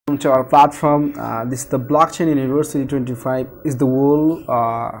To our platform. This is the Blockchain University 25 is the world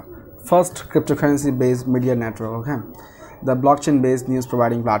first cryptocurrency based media network. Okay, the blockchain based news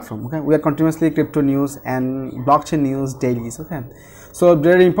providing platform. Okay, we are continuously crypto news and blockchain news dailies. Okay, so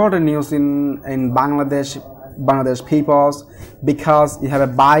very important news in Bangladesh peoples, because you have a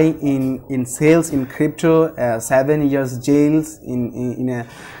buy in sales in crypto, 7 years jails in a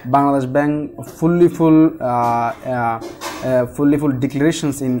Bangladesh bank, fully full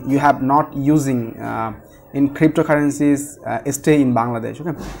declarations in you have not using in cryptocurrencies stay in Bangladesh.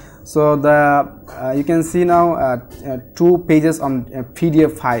 Okay, so the you can see now 2 pages on a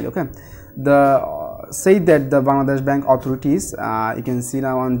PDF file. Okay, the say that the Bangladesh bank authorities, you can see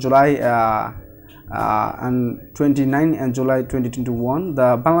now on July and 29 and July 2021,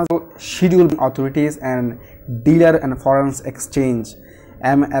 the Bangladesh scheduled authorities and dealer and foreign exchange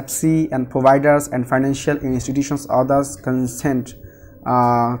MFC and providers and financial institutions, others concerned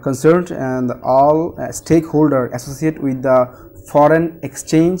and all stakeholders associated with the foreign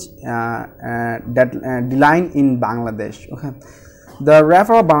exchange deadline in Bangladesh. Okay, the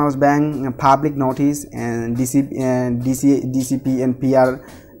referral Bangladesh Bank public notice and DCP and PR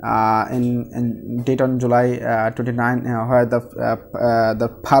in date on July 29, where the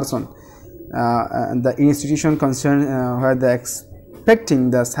person and the institution concerned where the expecting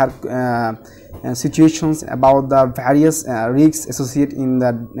the situations about the various risks associated in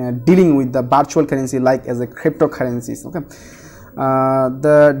the dealing with the virtual currency like as a cryptocurrencies. Okay,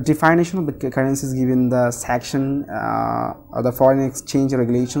 the definition of the currencies given the section of the foreign exchange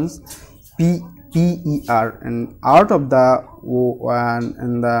regulations PER, and out of the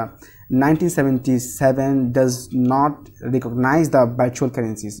and the 1977 does not recognize the virtual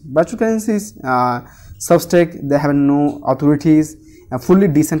currencies. Virtual currencies Substack, they have no authorities, fully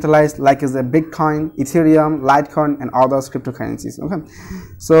decentralized like as a Bitcoin, Ethereum, Litecoin and other cryptocurrencies. Okay,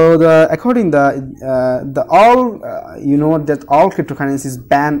 so the according the all you know that all cryptocurrencies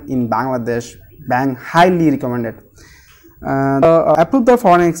banned in Bangladesh bank highly recommended. Approve the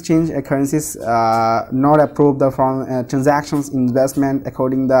foreign exchange currencies, not approve the foreign transactions investment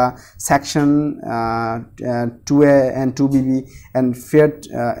according the section 2A and 2BB and fiat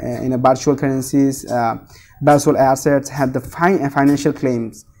in a virtual currencies, virtual assets have the financial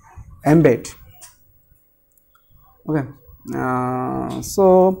claims embed. Okay,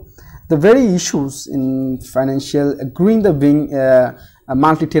 so the very issues in financial green the wing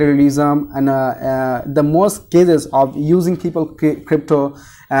multi-terrorism and the most cases of using people crypto,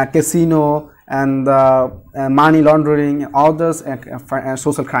 casino and money laundering, others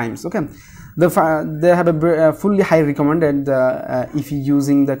social crimes. Okay, they have a fully high recommended if you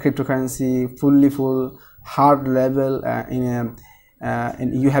using the cryptocurrency full hard level and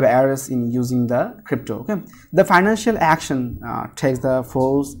you have errors in using the crypto. Okay, the financial action takes the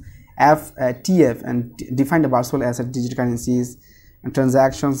force FTF and define the virtual asset digital currencies and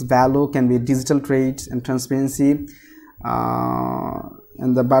transactions value can be digital trades and transparency,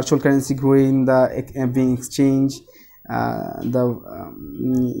 and the virtual currency growing the being exchange,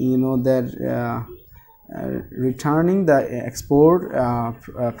 you know that returning the export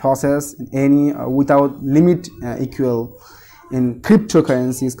process in any without limit equal in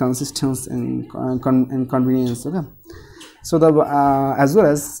cryptocurrencies consistency and convenience. Okay, so the as well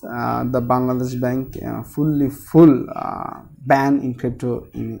as the Bangladesh bank full ban in crypto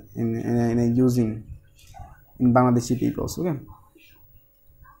in using in Bangladeshi peoples. Okay,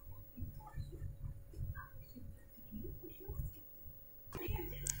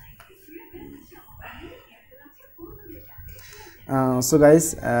 so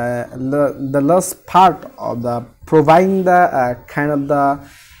guys, the last part of the providing the kind of the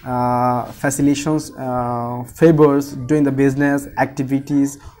facilitations favors doing the business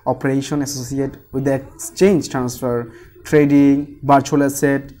activities operation associated with the exchange transfer trading virtual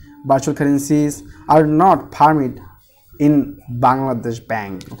asset virtual currencies are not permitted in Bangladesh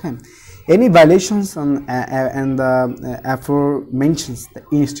bank. Okay, any violations on and the aforementioned the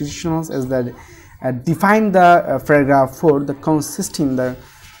institutions as that define the paragraph 4 the consisting the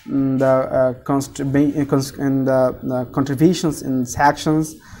contributions in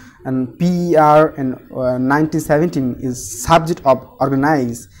sections and PER and 1917 is subject of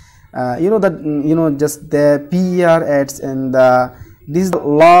organized. You know that just the PER ads and this is the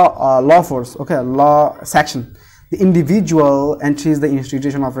law force. Okay, law section. The individual entries the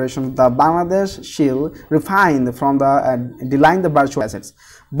institution operations the Bangladesh shall refine from the deline the virtual assets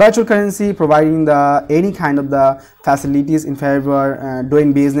virtual currency providing the any kind of the facilities in favor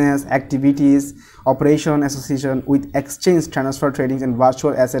doing business activities operation association with exchange transfer trading and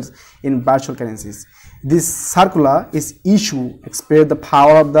virtual assets in virtual currencies. This circular is issued express the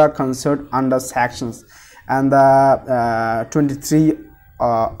power of the concert under sections and the 23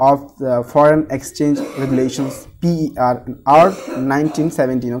 of the Foreign Exchange Regulations PER Art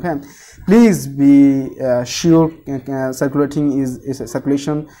 1917. Okay, please be sure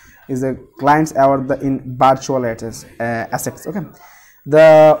circulation is a client's award in virtual assets. Okay,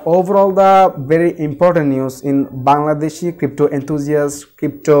 the overall the very important news in Bangladeshi crypto enthusiasts,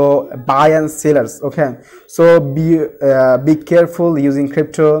 crypto buy and sellers. Okay, so be careful using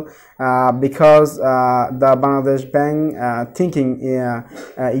crypto because the Bangladesh Bank thinking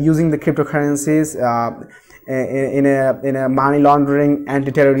using the cryptocurrencies in a money laundering,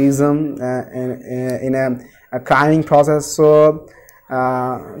 anti-terrorism, in a crime process. So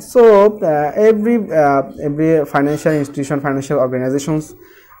every financial institution, financial organizations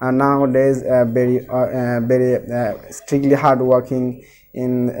nowadays very strictly hardworking.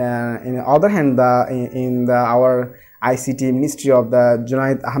 In the other hand, our ICT Ministry of the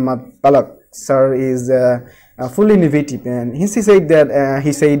Junaid Ahmad Palak sir is fully innovative, and he said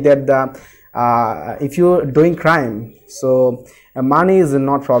that if you're doing crime, so money is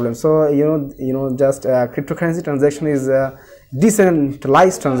not problem. So just cryptocurrency transaction is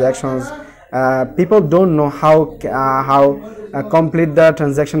decentralized transactions. People don't know how complete the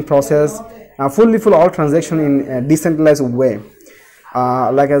transaction process, fully all transaction in a decentralized way,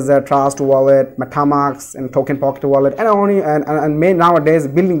 like as the Trust Wallet, MetaMask, and Token Pocket Wallet, and nowadays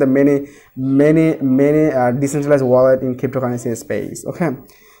building the many decentralized wallet in cryptocurrency space. Okay,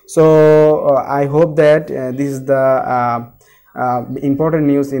 so I hope that this is the important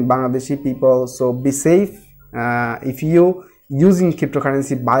news in Bangladeshi people. So be safe if you using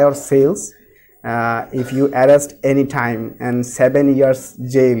cryptocurrency buy or sales. If you arrest any time and 7 years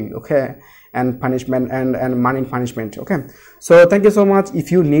jail, okay, and punishment and money punishment. Okay, so thank you so much.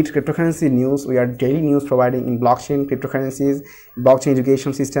 If you need cryptocurrency news, we are daily news providing in blockchain, cryptocurrencies, blockchain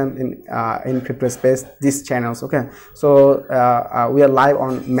education system in crypto space, these channels. Okay, so we are live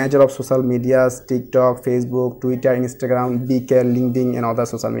on major of social medias: TikTok, Facebook, Twitter, Instagram, BK, LinkedIn, and other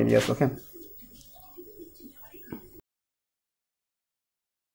social medias. Okay.